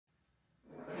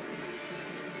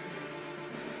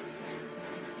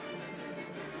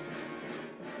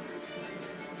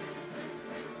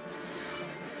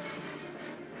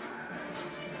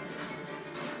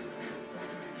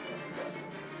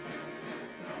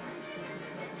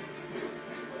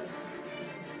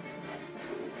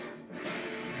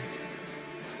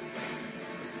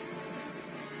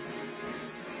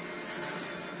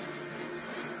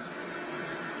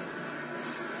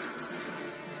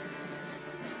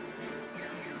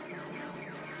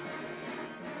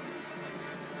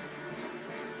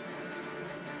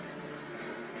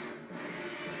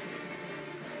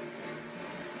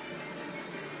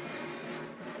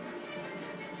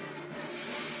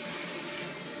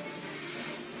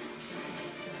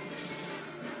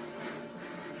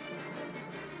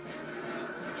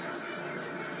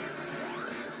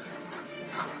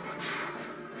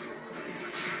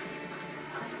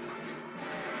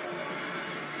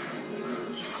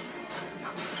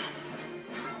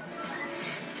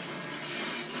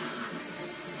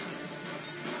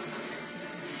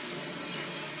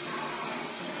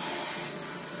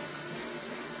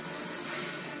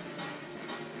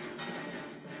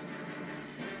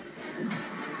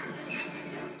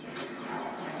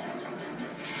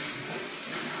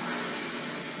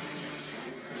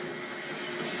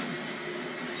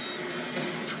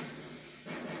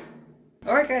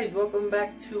Alright guys, welcome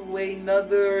back to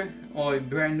another, or a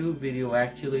brand new video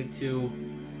actually, to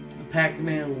the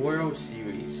Pac-Man World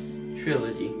series,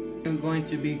 trilogy. I'm going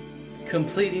to be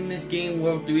completing this game,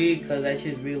 World 3, because I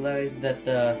just realized that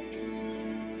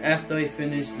after I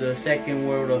finished the second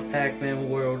world of Pac-Man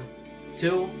World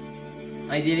 2,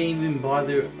 I didn't even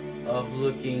bother of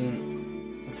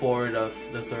looking forward of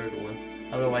the third one.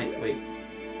 How do I, wait.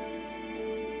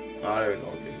 Oh, there we go,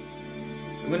 okay.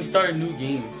 I'm going to start a new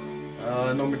game.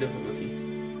 Normal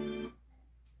difficulty.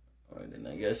 Alright, then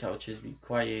I guess I'll just be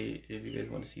quiet if you guys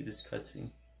want to see this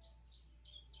cutscene.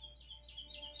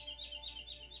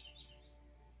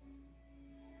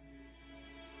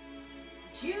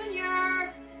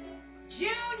 Junior!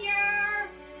 Junior!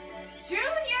 Junior!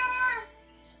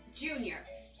 Junior,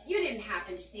 you didn't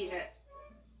happen to see the...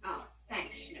 Oh,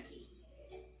 thanks, Snooky.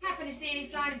 Happen to see any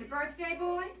sign of the birthday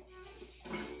boy?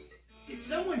 Did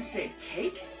someone say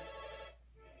cake?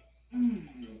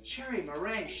 Cherry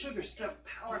meringue sugar stuffed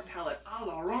power palette a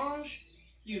l'orange?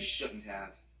 You shouldn't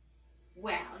have.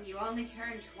 Well, you only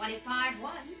turned 25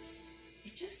 once.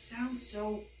 It just sounds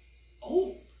so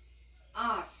old.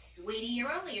 Oh, sweetie,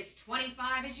 you're only as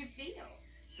 25 as you feel.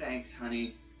 Thanks,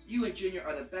 honey. You and Junior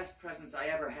are the best presents I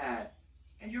ever had.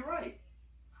 And you're right.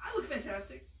 I look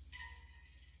fantastic.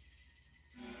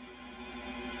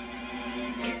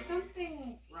 Is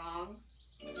something wrong?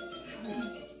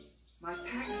 My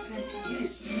pack sense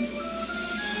is tingling.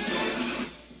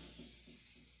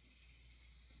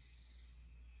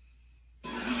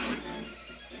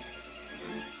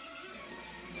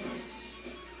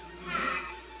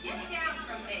 Get down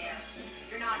from there.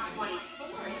 You're not 24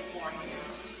 anymore.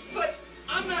 But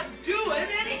I'm not doing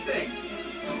anything!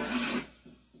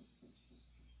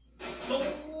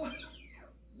 Oh,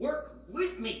 work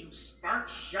with me, you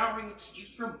spark-showering excuse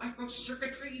for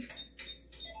microcircuitry.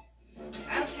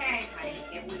 Okay, honey,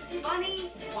 it was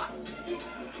funny once.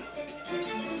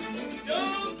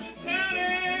 Don't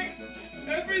panic!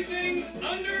 Everything's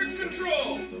under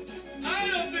control. I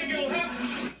don't think it'll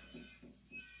happen.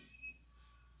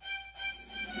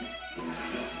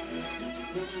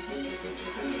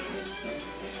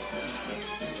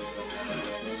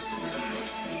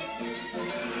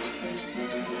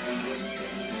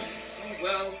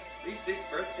 Well, at least this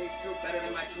birthday's still better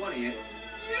than my 20th.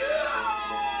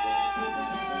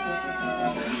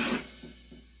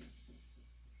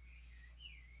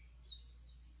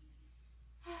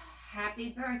 Happy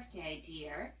birthday,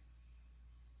 dear.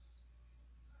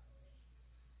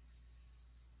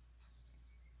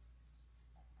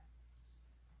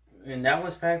 And that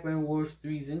was Pac-Man World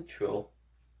 3's intro.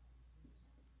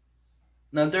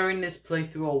 Now during this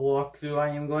playthrough or walkthrough, I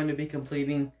am going to be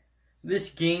completing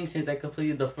this game since I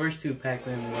completed the first two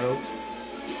Pac-Man Worlds.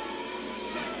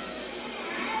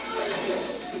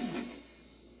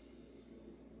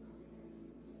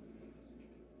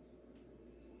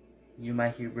 You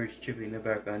might hear birds chirping in the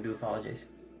background, I do apologize.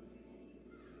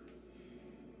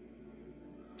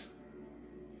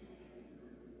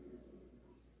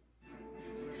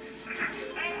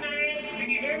 Pac-Man, can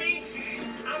you hear me?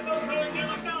 I'm going to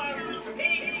yellow star.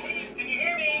 Hey, can you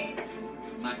hear me?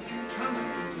 My drummer.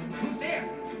 Who's there?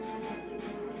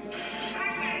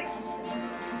 Pac-Man!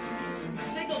 The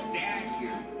signal's bad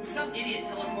here. Some idiot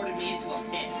teleported me into a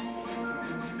pit.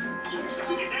 Is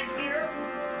that clear?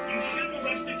 You shouldn't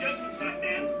rush to judgment,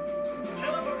 Pac-Man.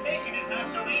 Teleportation is not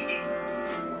so easy.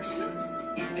 Orson?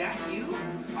 Is that you?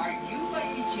 Are you by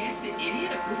any chance the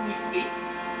idiot of whom we speak?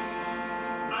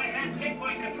 I had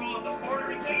pinpoint control of the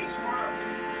border until you swerved.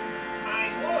 I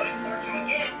would start you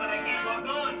again, but I can't log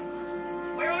on.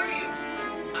 Where are you?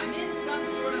 I'm in some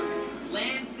sort of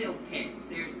landfill pit.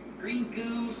 There's green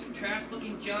goo, some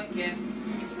trash-looking junk, and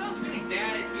it smells really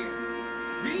bad in here.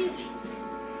 Really?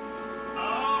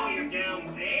 Oh, you're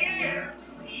down there.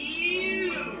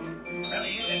 Ew. Well,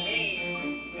 you and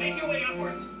me. Make your way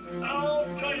upwards. I'll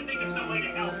try to think of some way to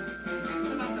help.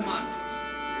 What about the monsters?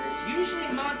 There's usually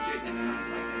monsters at times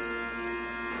like this.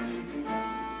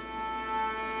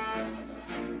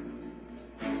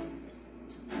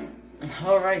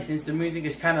 Alright, since the music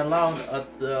is kind of loud,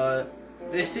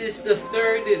 this is the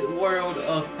third world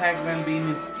of Pac-Man being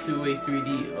into a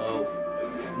 3D. Oh,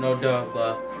 no duh,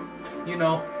 but, you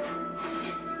know.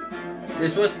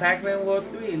 This was Pac-Man World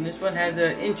 3, and this one has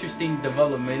an interesting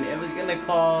development. It was gonna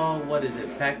call, what is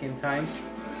it, Pac in Time?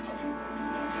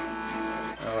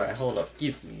 Alright, hold up,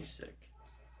 give me a sec.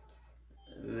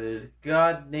 This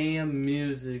goddamn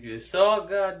music is so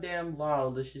goddamn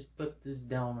loud. Let's just put this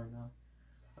down right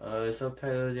now.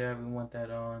 Subtitles, yeah, we want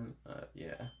that on.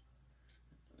 Yeah.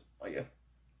 Oh, yeah.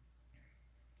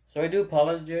 So I do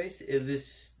apologize if this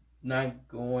is not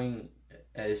going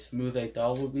as smooth as I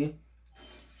thought it would be.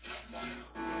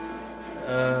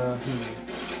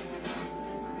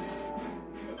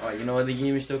 Oh, you know what? The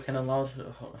game is still kind of loud.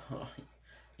 Hold on.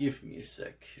 Give me a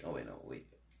sec. Oh, wait, no, wait.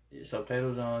 Your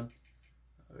subtitles on.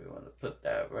 We want to put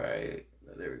that right.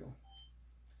 There we go.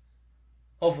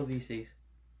 Hopefully these days.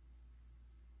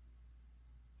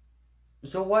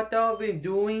 So what I've been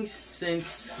doing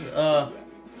since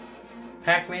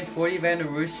Pac-Man's 40th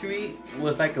anniversary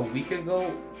was like a week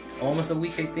ago. Almost a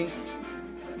week, I think.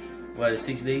 What,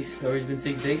 6 days? Or it's been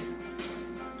 6 days?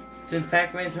 Since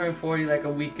Pac-Man turned 40 like a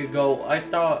week ago, I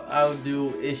thought I would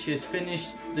do is just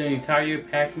finish the entire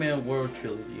Pac-Man World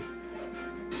trilogy.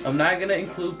 I'm not gonna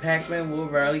include Pac-Man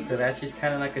World Rally because that's just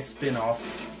kind of like a spin-off.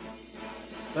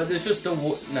 But this was the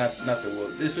not the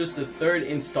world. This was the third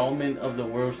installment of the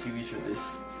World Series for this.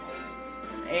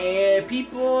 And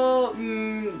people,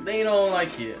 they don't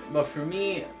like it. But for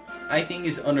me, I think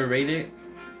it's underrated.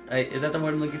 Is that the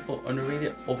word I'm looking for?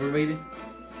 Underrated? Overrated?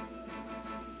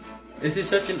 This is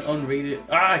such an unrated...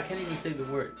 I can't even say the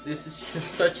word. This is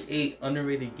just such a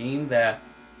underrated game that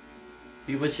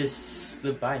people just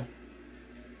slip by.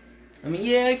 I mean,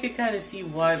 yeah, I could kind of see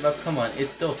why, but come on,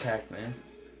 it's still Pac-Man.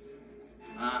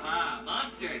 Aha,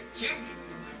 monsters, check!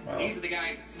 Wow. These are the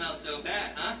guys that smell so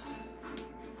bad, huh?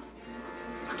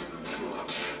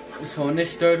 So in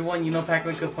this third one, you know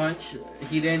Pac-Man could punch.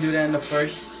 He didn't do that in the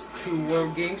first 2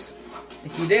 World games.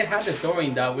 He did have the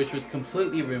throwing dot, which was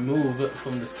completely removed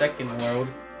from the second World.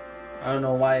 I don't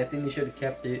know why. I think they should have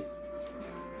kept it.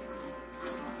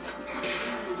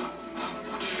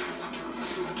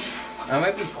 I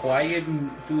might be quiet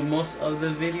and do most of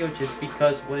the video just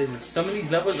because, what is it? Some of these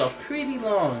levels are pretty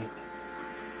long.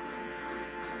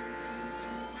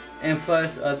 And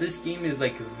plus, this game is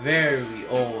like very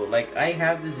old. Like, I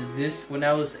have this when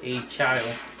I was a child.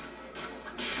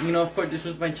 You know, of course, this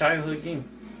was my childhood game.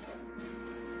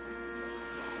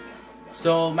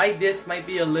 So my disc might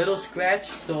be a little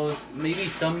scratched, so maybe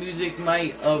some music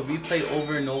might replay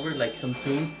over and over, like some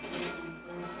tune.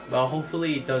 But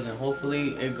hopefully it doesn't. Hopefully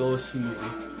it goes smoothly.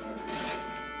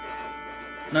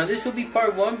 Now this will be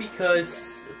part 1 because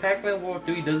Pac-Man World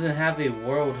 3 doesn't have a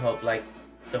world hub like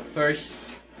the first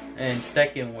and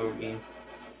second World game.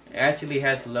 It actually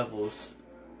has levels.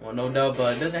 Well, no doubt,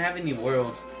 but it doesn't have any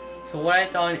worlds. So what I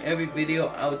thought in every video,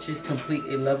 I would just complete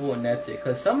a level and that's it.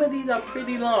 Because some of these are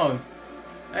pretty long.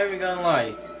 I ain't gonna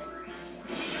lie.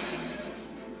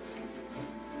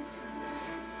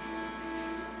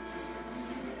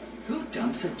 Who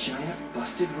dumps a giant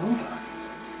busted robot?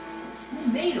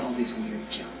 Who made all this weird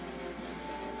junk?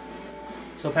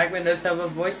 So Pac-Man does have a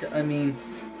voice. I mean,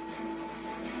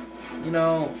 you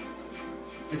know,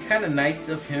 it's kind of nice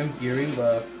of him hearing,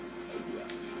 but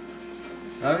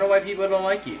I don't know why people don't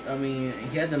like it. I mean,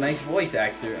 he has a nice voice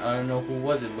actor. I don't know who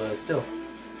was it, but still.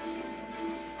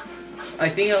 I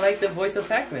think I like the voice of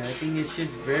Pac-Man. I think it's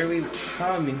just very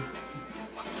calming.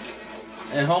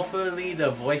 And hopefully the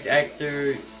voice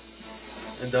actor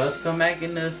does come back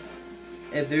in the...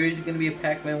 If there is going to be a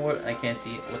Pac-Man World... I can't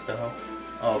see it. What the hell?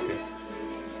 Oh, okay.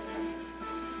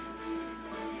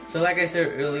 So like I said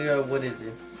earlier, what is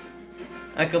it?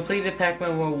 I completed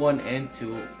Pac-Man World 1 and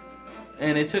 2.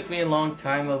 And it took me a long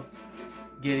time of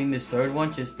getting this third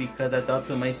one just because I thought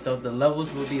to myself the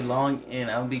levels will be long and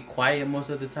I'll be quiet most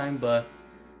of the time, but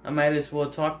I might as well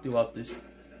talk throughout this.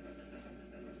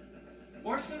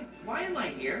 Orson, why am I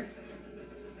here?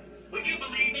 Would you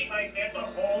believe me if I said the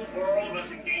whole world was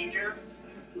in danger?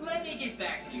 Let me get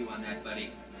back to you on that,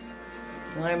 buddy.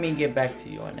 Let me get back to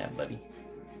you on that, buddy.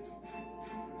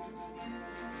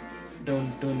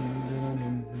 Dun, dun, dun,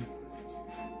 dun.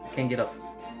 Can't get up.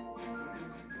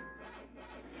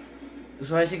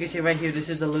 So as you can see right here, this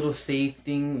is the little save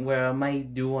thing where I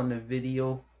might do on the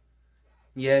video.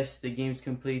 Yes, the game's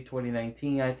complete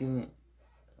 2019, I think.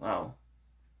 Wow.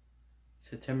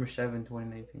 September 7,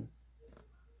 2019.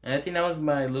 And I think that was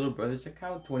my little brother's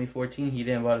account, 2014. He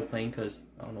didn't bother playing because,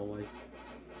 I don't know why.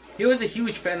 He was a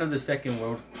huge fan of the second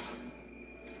World.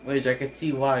 Which I could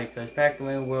see why, because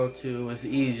Pac-Man World 2 was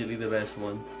easily the best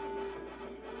one.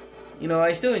 You know,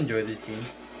 I still enjoy this game.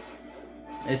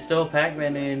 It's still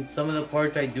Pac-Man, and some of the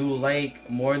parts I do like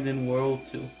more than World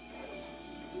 2.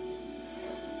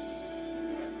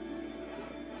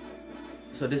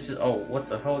 So this is... Oh, what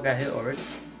the hell? I got hit already?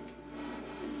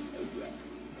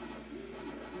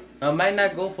 I might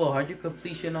not go for 100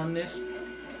 completion on this.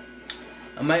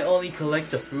 I might only collect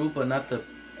the fruit, but not the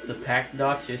the pack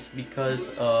dots just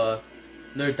because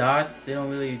they're dots. They don't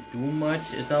really do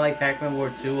much. It's not like Pac-Man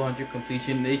World 2 100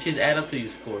 completion. They just add up to your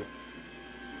score.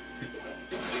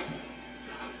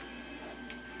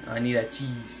 I need that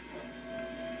cheese.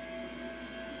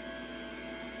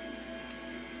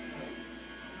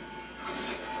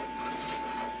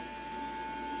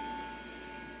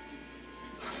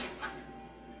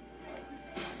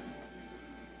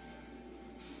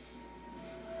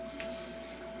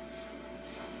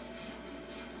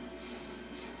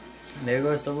 There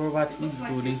goes the robot's Looks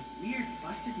like booty. this weird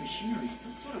busted machinery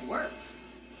still sort of works.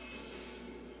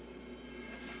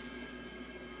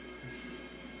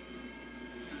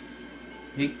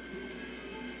 Hey.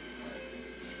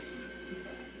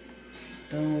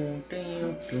 Yeah,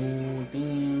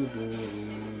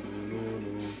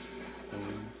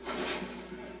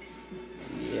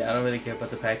 I don't really care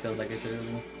about the pack though, like I said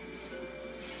earlier.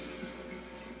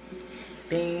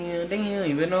 Damn,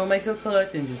 even though I might still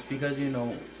collecting just because, you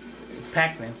know, it's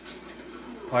Pac-Man.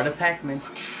 Part of Pac-Man.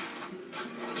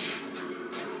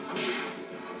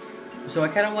 So I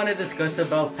kind of want to discuss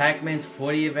about Pac-Man's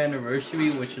 40th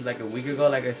anniversary, which was like a week ago,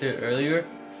 like I said earlier.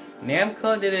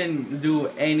 Namco didn't do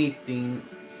anything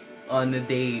on the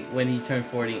day when he turned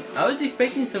 40. I was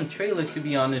expecting some trailer, to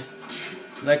be honest.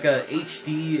 Like a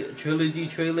HD trilogy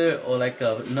trailer or like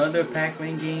another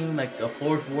Pac-Man game, like a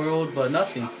fourth world, but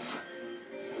nothing.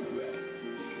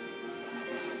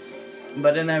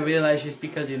 But then I realized just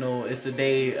because, you know, it's the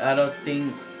day, I don't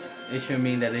think it should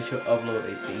mean that they should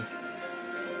upload a thing.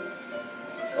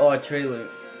 Or a trailer.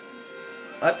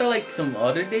 I thought like some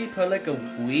other day, probably like a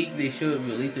week, they should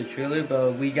release a trailer,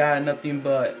 but we got nothing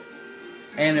but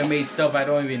animated stuff I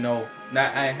don't even know.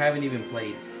 That I haven't even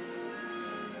played.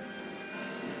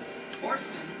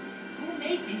 Orson, who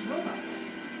made these robots?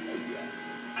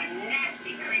 A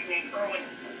nasty creep named Erwin.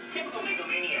 Typical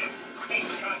megalomaniac.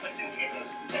 Hates chocolates and kittens.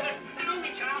 An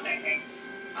only child, I think.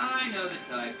 I know the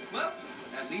type. Well,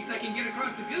 at least I can get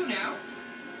across the goo now.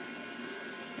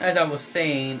 As I was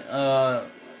saying, I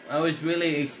was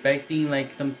really expecting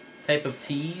like some type of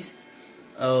tease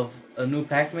of a new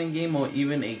Pac-Man game or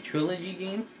even a trilogy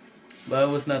game, but it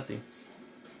was nothing.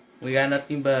 We got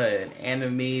nothing but an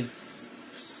animated,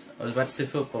 I was about to say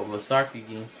football, but soccer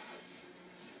game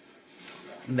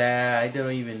that I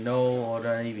don't even know or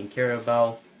don't even care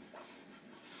about.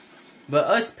 But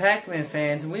us Pac-Man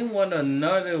fans, we want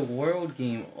another world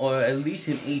game or at least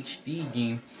an HD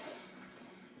game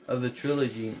of the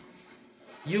trilogy.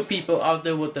 You people out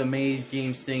there with the maze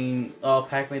games saying, oh,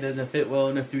 Pac-Man doesn't fit well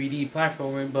in a 3D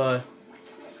platformer, but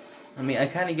I mean, I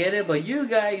kind of get it, but you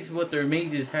guys with their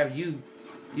mazes have you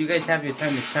guys have your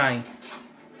time to shine.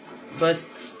 But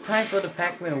it's time for the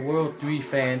Pac-Man World 3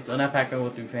 fans, or not Pac-Man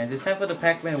World 3 fans, it's time for the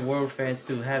Pac-Man World fans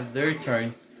to have their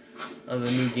turn of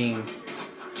the new game.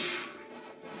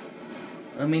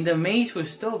 I mean, the maze will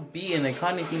still be an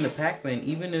iconic thing to Pac-Man,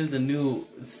 even if the new,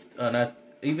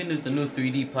 even if the new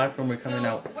 3D platformer coming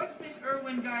out. What's this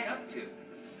Erwin guy up to?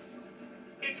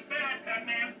 It's bad,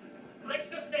 Pac-Man. Let's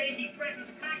just say he threatens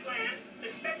Pac-Land, the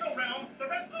Spectral Realm, the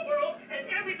rest of the world, and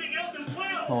everything else as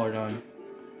well. Hold on.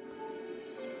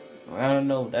 I don't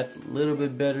know, that's a little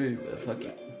bit better. Fuck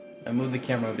it. I moved the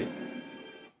camera a bit.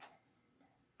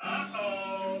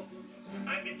 Uh-oh.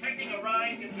 I'm detecting a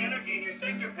rise in energy in your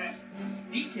sector, Pac.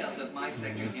 Details of my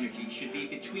sector's energy should be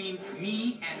between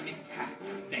me and Miss Pac.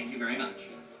 Thank you very much.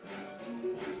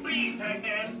 Please,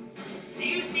 Pac-Man. Do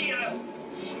you see a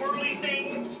swirly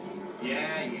thing?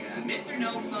 Yeah. Mr.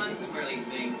 No Fun Swirly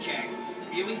Thing, check.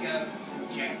 Spewing ghosts,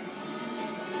 check.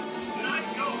 Not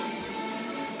ghosts.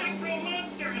 Spectral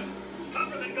monsters.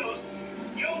 Tougher than ghosts.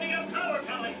 You only have power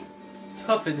pellets.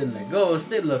 Tougher than the ghosts,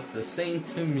 they look the same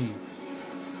to me.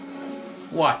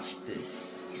 Watch this.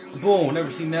 Boom, never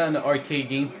seen that in the arcade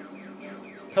game.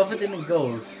 Tougher than the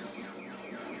ghosts.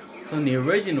 From the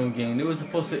original game, they were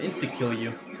supposed to insta-kill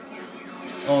you.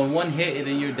 On one hit and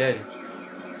then you're dead.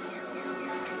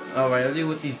 Alright, I'll deal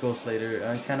with these ghosts later.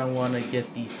 I kinda wanna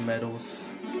get these medals.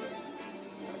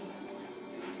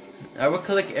 I would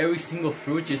collect every single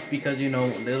fruit just because, you know,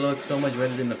 they look so much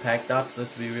better than the pack dots,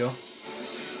 let's be real.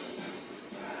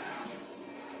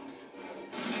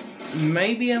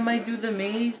 Maybe I might do the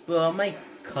maze, but I might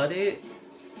cut it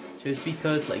just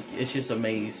because, like, it's just a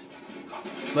maze.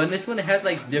 But in this one, it has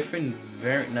like different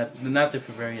not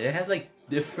different variant. It has like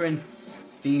different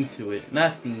theme to it.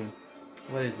 Not theme.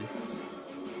 What is it?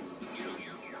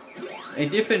 A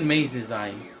different maze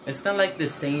design. It's not like the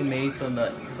same maze from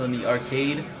the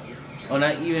arcade, or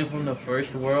not even from the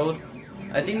first world.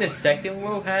 I think the second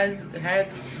world had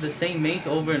the same maze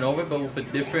over and over, but with a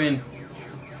different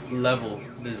level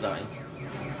design.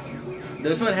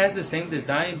 This one has the same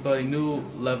design, but a new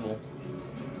level.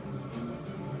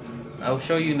 I'll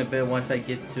show you in a bit once I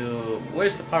get to...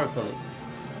 Where's the power pellet?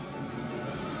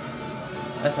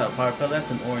 That's not a power pellet,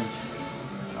 that's an orange.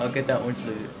 I'll get that orange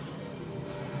later.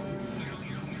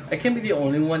 I can't be the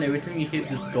only one. Every time you hear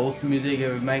this ghost music, it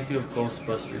reminds you of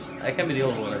Ghostbusters. I can't be the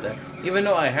only one of that. Even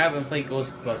though I haven't played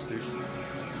Ghostbusters.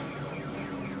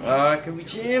 I can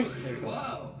reach him. There we go.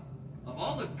 Whoa! Of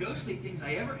all the ghostly things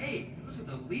I ever ate, those are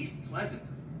the least pleasant.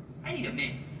 I need a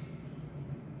mint.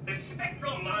 The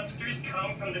spectral monsters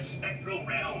come from the spectral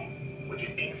realm, which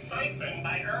is being siphoned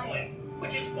by Irwin,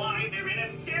 which is why they're in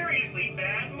a seriously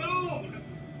bad mood.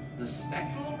 The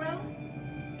spectral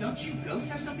realm? Don't you ghosts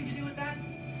have something to do with that?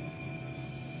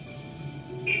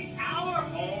 It's our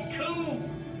home,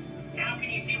 too. Now can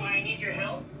you see why I need your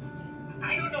help?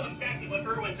 I don't know exactly what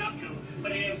Irwin's up to,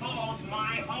 but it involves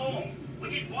my home,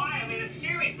 which is why I'm in a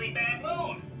seriously bad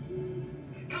mood.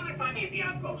 Come and find me at the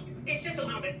outpost. It's just a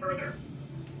little bit further.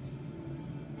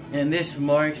 And this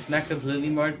marks, not completely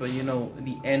marked, but you know,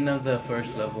 the end of the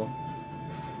first level.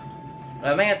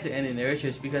 I might have to end it there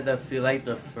just because I feel like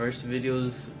the first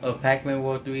videos of Pac-Man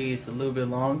World 3 is a little bit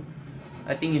long.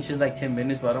 I think it's just like 10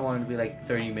 minutes, but I don't want it to be like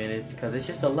 30 minutes because it's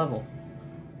just a level.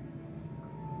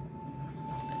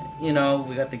 You know,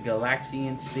 we got the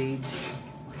Galaxian stage.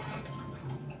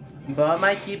 But I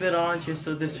might keep it on just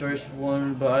so this first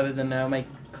one, but other than that I might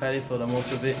cut it for the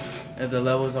most of it if the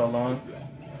levels are long.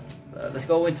 Let's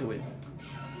go into it.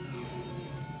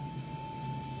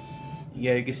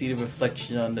 Yeah, you can see the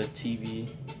reflection on the TV,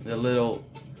 the little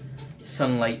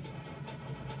sunlight.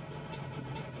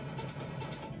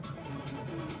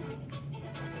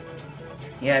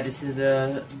 Yeah, this is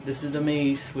the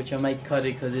maze, which I might cut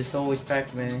it because it's always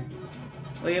Pac-Man.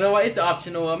 Well, you know what? It's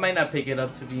optional. I might not pick it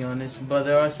up to be honest, but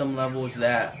there are some levels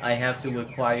that I have to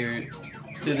acquire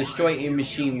to destroy a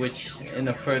machine, which in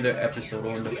a further episode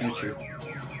or in the future.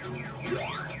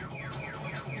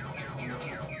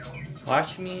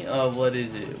 Watch me, what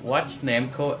is it? Watch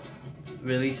Namco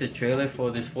release a trailer for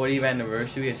this 40th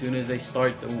anniversary as soon as they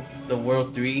start the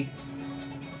World 3.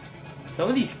 Some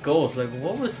of these ghosts, like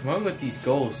what was wrong with these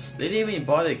ghosts? They didn't even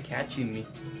bother catching me.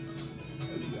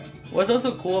 What's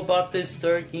also cool about this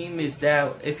third game is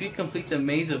that if you complete the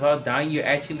maze without dying, you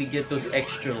actually get those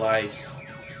extra lives.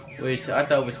 Which I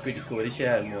thought was pretty cool. They should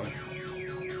have more.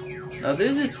 Now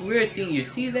there's this weird thing. You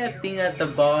see that thing at the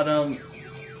bottom?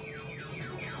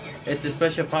 It's a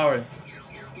special power.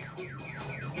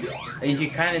 And you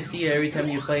kind of see it every time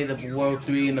you play the World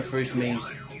 3 in the first maze.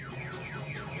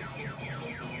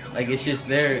 Like it's just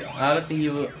there. I don't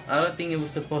think it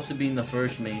was supposed to be in the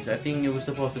first maze. I think it was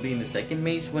supposed to be in the second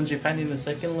maze once you find it in the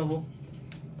second level.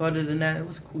 But other than that, it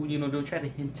was cool. You know, they'll try to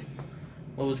hint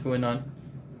what was going on.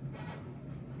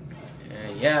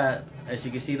 And yeah, as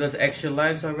you can see, those extra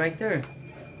lives are right there.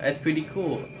 That's pretty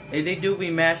cool. If they do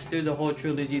remaster the whole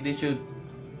trilogy, they should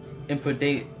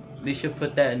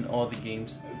put that in all the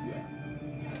games.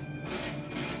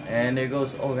 And there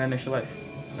goes, oh, got an extra life.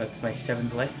 That's my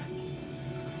 7th life.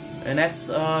 And that's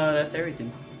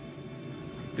everything.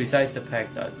 Besides the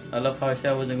pack dots. I love how I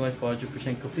said I wasn't going for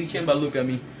 100% completion, but look at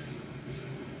me.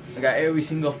 I got every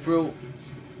single fruit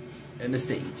in the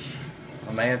stage.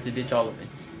 I might have to ditch all of it.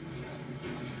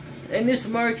 And this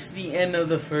marks the end of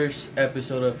the first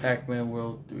episode of Pac-Man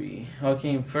World 3.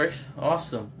 Okay, first,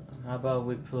 awesome. How about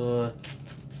we put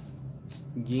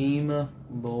Game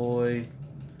Boy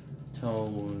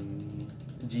Tony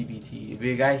GBT. If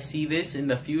you guys see this in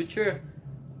the future,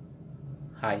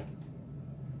 hi.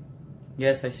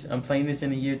 Yes, I'm playing this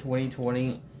in the year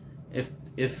 2020.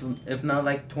 If not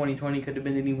like 2020 could have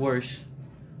been any worse.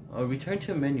 Return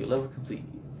to a menu, level complete.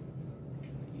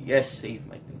 Yes, save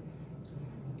my thing.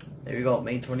 There we go,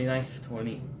 May 29th,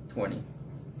 2020.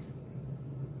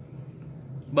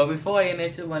 But before I end, I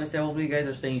just want to say hopefully you guys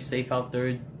are staying safe out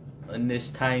there in this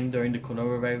time during the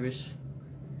coronavirus.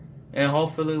 And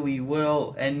hopefully we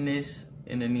will end this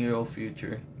in the near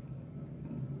future.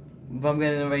 But I'm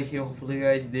gonna end right here. Hopefully you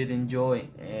guys did enjoy,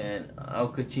 and I'll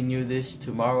continue this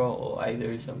tomorrow or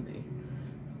either someday.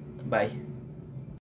 Bye.